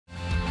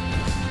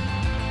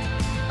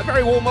A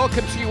very warm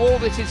welcome to you all.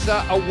 This is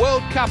a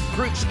World Cup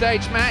group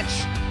stage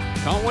match.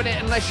 Can't win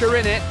it unless you're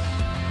in it.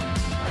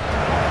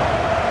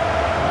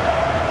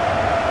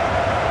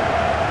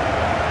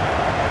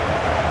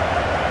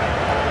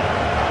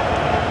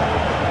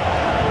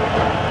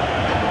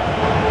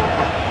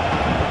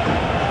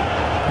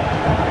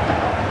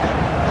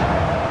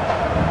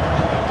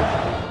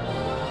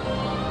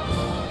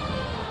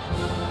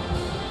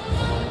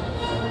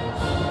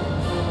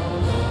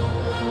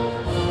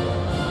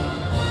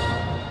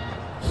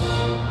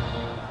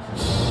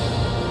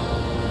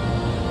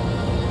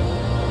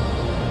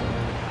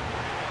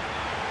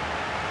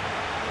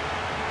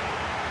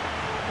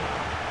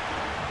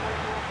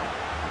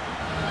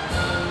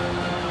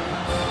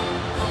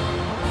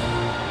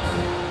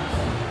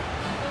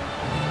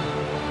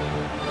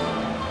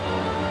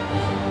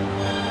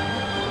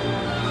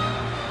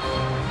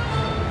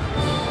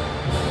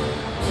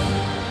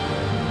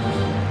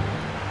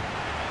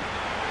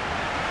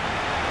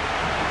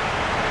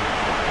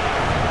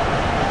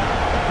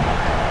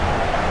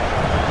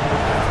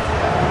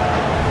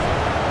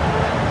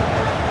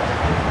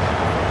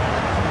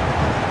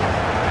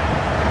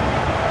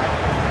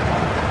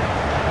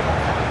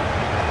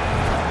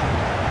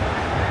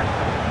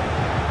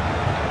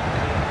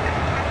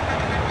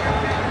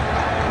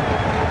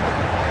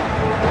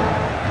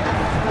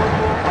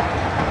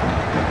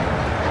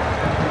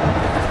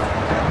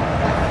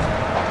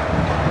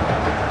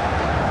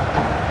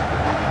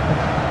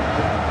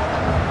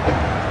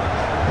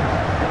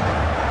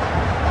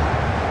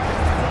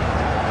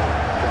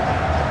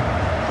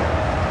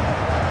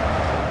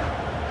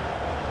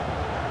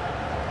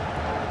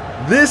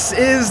 This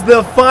is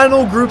the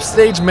final group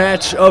stage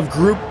match of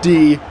Group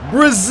D,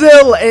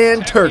 Brazil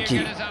and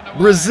Turkey.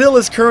 Brazil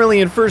is currently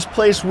in first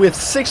place with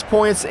 6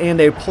 points and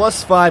a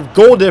 +5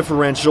 goal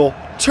differential.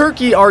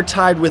 Turkey are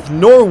tied with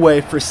Norway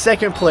for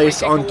second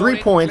place on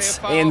 3 points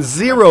and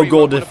 0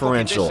 goal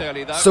differential.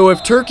 So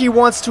if Turkey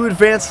wants to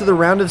advance to the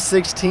round of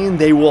 16,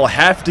 they will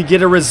have to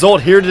get a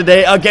result here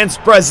today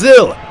against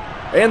Brazil.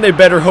 And they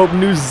better hope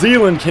New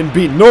Zealand can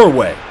beat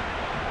Norway.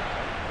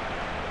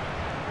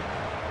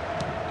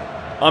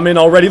 I'm in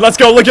already. Let's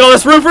go. Look at all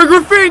this room for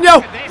Gryph.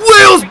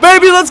 Wheels,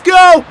 baby. Let's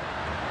go.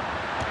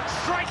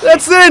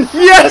 That's in.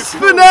 Yes,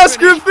 finesse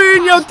Gryph.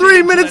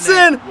 3 minutes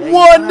in.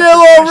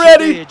 1-0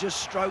 already.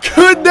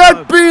 Could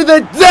that be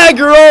the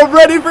dagger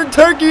already for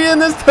Turkey in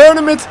this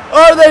tournament?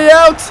 Are they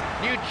out?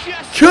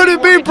 Could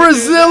it be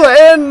Brazil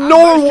and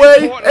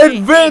Norway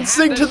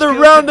advancing to the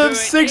round of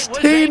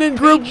 16 in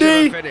Group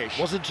D?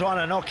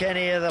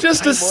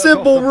 Just a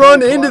simple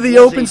run into the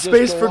open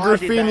space for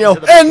Gryph,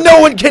 and no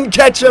one can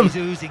catch him.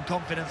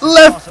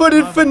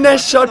 Left-footed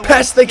finesse shot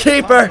past the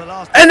keeper.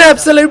 An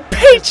absolute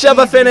peach of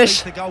a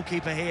finish.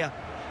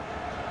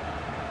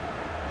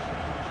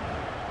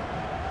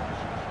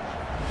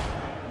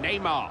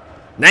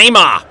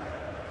 Neymar.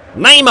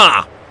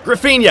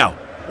 Gryph.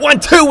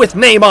 1-2 with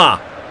Neymar.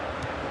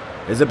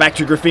 Is it back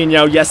to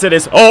Gryph? Yes, it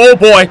is. Oh,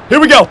 boy. Here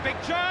we go.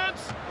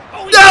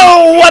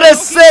 Oh, what a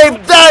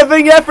save.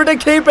 Diving effort to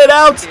keep it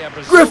out.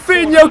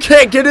 Gryph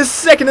can't get his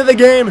second of the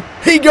game.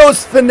 He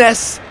goes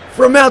finesse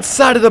from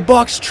outside of the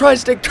box.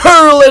 Tries to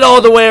curl it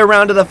all the way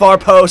around to the far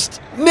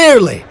post.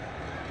 Nearly.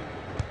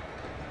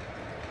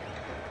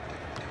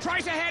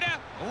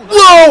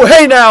 Whoa,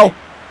 hey now.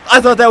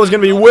 I thought that was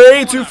going to be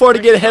way too far to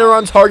get a header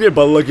on target,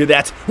 but look at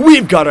that.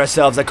 We've got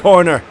ourselves a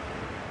corner.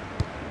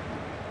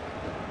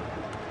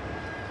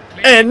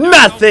 And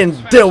nothing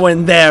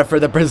doing there for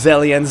the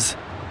Brazilians.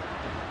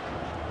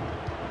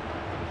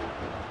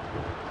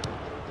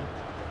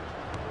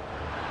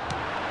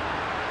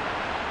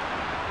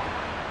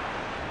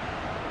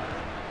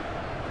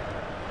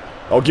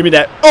 Oh, give me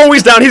that. Oh,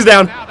 he's down.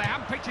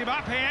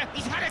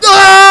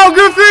 Oh,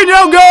 Gryph,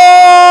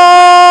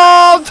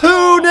 goal!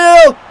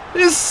 2-0.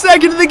 His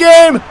second of the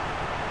game.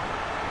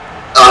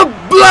 A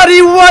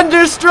bloody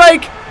wonder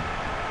strike.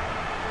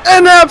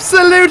 An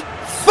absolute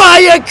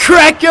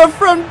firecracker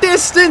from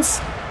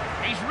distance.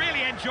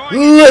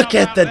 Look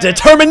at the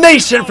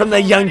determination from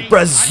the young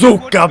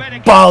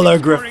Brazuca baller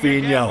Gryph.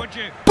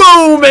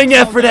 Booming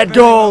effort at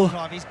goal.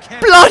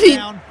 Bloody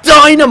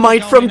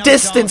dynamite from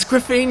distance,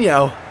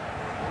 Gryph.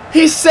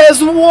 He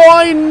says,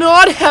 why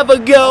not have a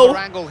go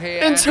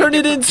and turn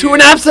it into an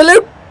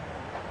absolute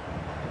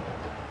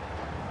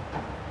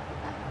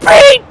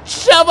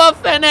peach of a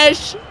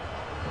finish.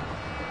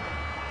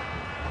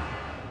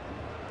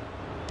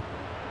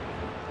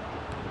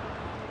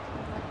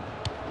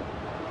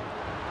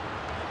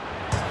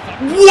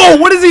 Whoa,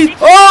 what is he?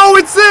 Oh,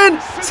 it's in!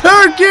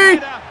 Turkey!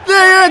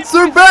 They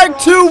answer back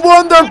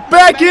 2-1. They're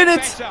back in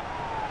it.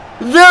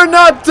 They're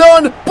not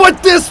done,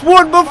 but this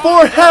one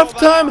before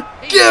halftime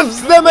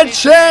gives them a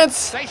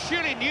chance.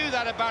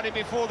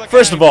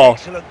 First of all,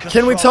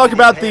 can we talk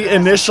about the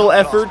initial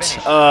effort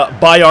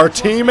by our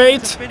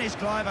teammate?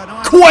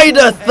 Quite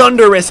a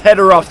thunderous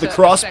header off the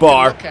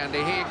crossbar.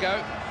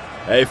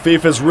 Hey,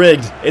 FIFA's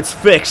rigged. It's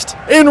fixed.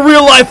 In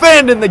real life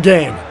and in the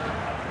game.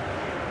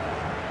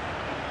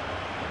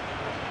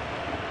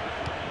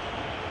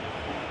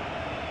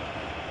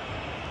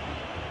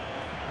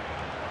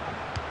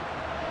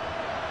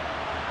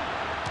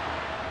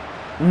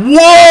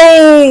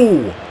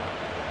 Whoa!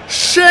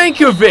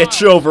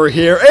 Shankovic over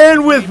here,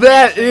 and with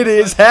that, it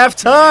is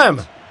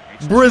halftime.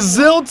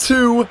 Brazil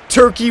 2,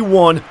 Turkey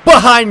 1,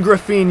 behind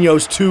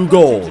Gryphinho's 2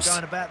 goals.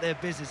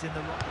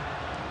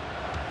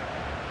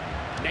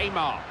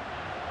 Neymar.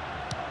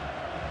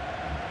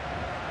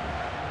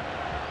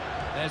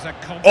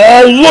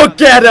 Oh,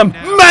 look at him!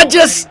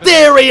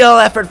 Magisterial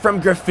effort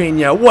from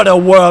Gryphinho. What a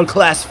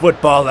world-class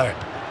footballer.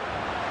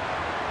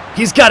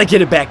 He's got to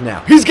get it back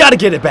now. He's got to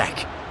get it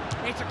back.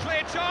 It's a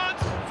clear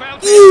chance.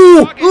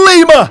 Ooh,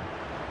 Lima!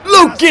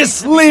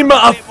 Lucas Lima,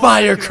 a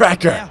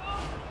firecracker.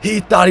 He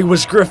thought he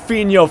was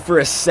Gryphinho for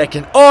a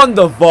second on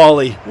the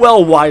volley.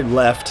 Well wide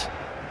left.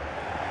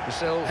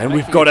 And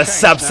we've got a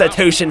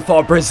substitution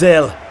for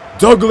Brazil.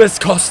 Douglas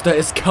Costa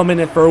is coming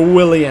in for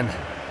Willian.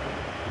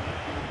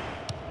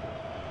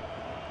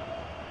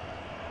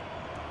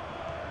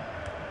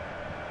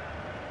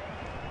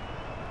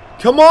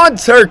 Come on,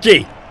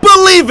 Turkey!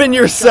 Believe in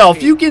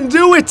yourself! You can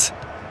do it!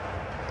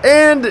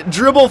 And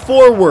dribble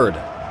forward.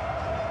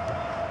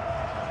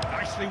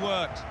 Nicely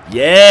worked.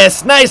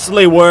 Yes,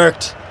 nicely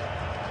worked.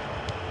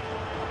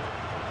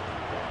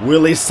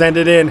 Will he send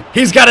it in?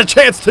 He's got a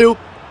chance to.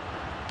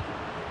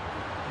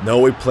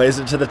 No, he plays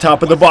it to the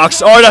top of the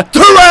box. Arda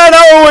Turan!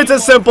 Oh, it's a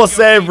simple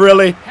save,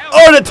 really.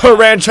 Arda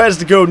Turan tries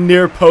to go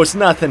near post.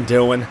 Nothing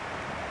doing.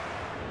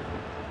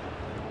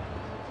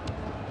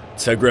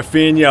 To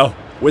Gryphinho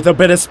with a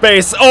bit of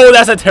space. Oh,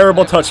 that's a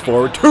terrible touch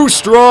forward. Too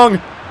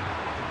strong.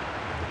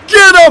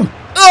 Get him!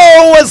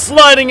 Oh, a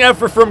sliding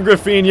effort from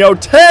Gryphinho.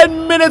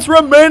 10 minutes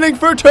remaining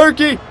for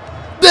Turkey.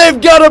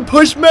 They've got to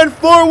push men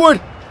forward.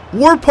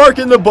 We're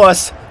parking the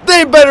bus.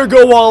 They better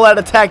go all out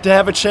attack to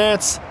have a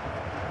chance.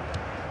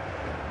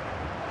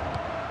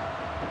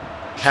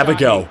 Have a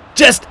go.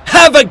 Just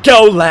have a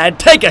go, lad.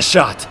 Take a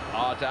shot.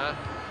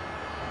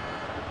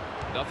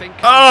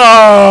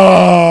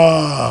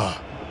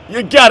 Oh,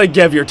 you gotta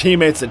give your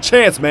teammates a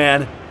chance,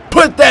 man.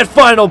 Put that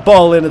final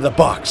ball into the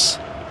box.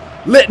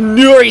 Let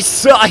Nuri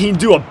Sahin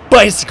do a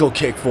bicycle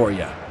kick for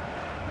you.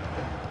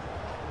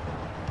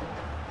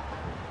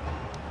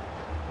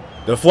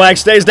 The flag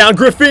stays down.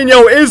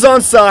 Gryphinho is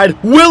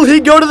onside. Will he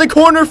go to the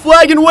corner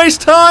flag and waste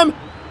time?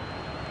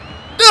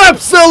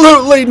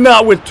 Absolutely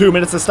not with 2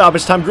 minutes of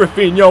stoppage time.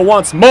 Gryphinho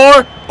wants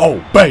more.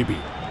 Oh, baby.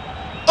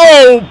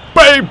 Oh,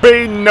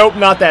 baby. Nope,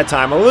 not that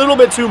time. A little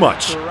bit too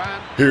much.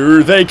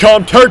 Here they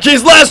come.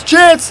 Turkey's last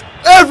chance.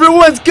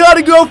 Everyone's got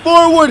to go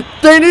forward.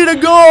 They need a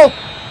goal.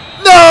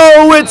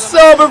 No, it's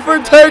over for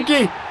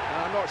Turkey.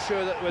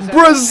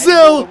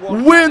 Brazil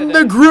win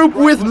the group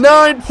with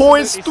 9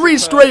 points, 3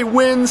 straight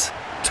wins.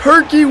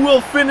 Turkey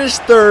will finish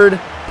 3rd,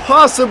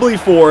 possibly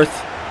 4th.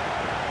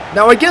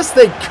 Now, I guess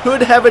they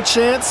could have a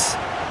chance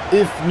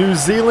if New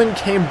Zealand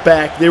came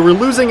back. They were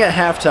losing at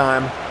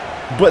halftime,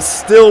 but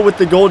still with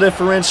the goal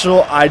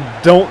differential, I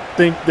don't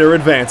think they're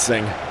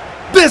advancing.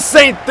 This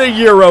ain't the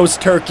Euros,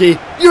 Turkey.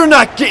 You're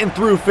not getting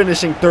through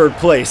finishing 3rd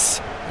place.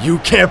 You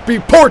can't be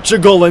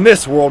Portugal in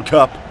this World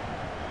Cup.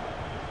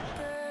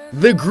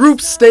 The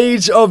group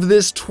stage of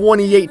this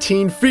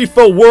 2018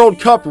 FIFA World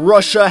Cup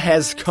Russia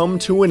has come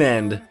to an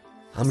end.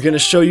 I'm going to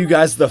show you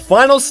guys the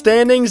final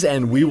standings,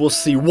 and we will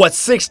see what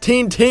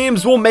 16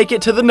 teams will make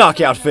it to the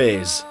knockout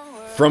phase.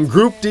 From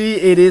Group D,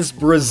 it is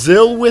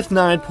Brazil with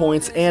 9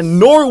 points and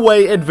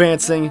Norway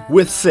advancing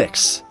with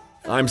 6.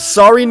 I'm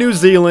sorry, New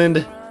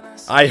Zealand.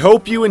 I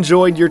hope you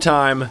enjoyed your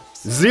time.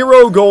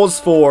 0 goals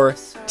for,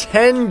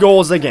 10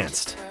 goals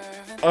against.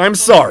 I'm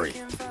sorry.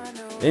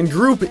 In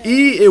Group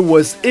E, it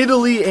was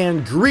Italy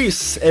and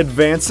Greece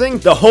advancing.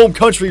 The home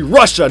country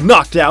Russia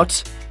knocked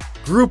out.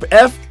 Group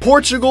F,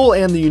 Portugal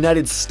and the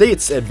United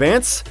States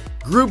advance.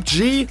 Group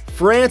G,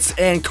 France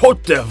and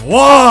Cote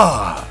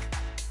d'Ivoire.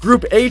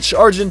 Group H,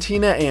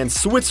 Argentina and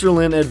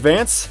Switzerland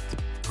advance.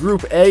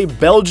 Group A,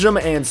 Belgium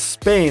and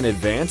Spain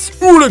advance.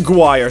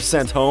 Uruguay are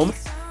sent home.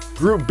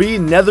 Group B,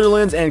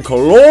 Netherlands and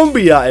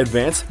Colombia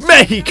advance.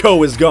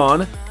 Mexico is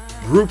gone.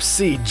 Group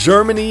C,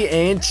 Germany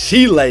and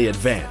Chile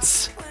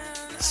advance.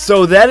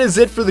 So that is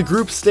it for the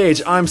group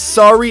stage. I'm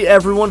sorry,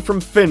 everyone from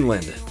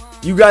Finland.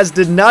 You guys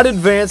did not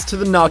advance to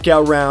the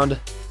knockout round.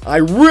 I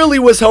really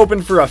was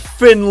hoping for a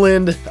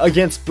Finland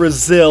against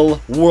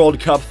Brazil World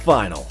Cup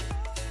final.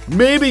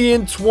 Maybe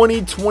in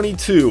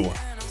 2022.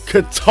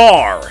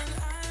 Qatar.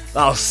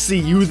 I'll see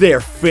you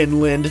there,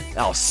 Finland.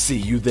 I'll see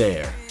you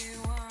there.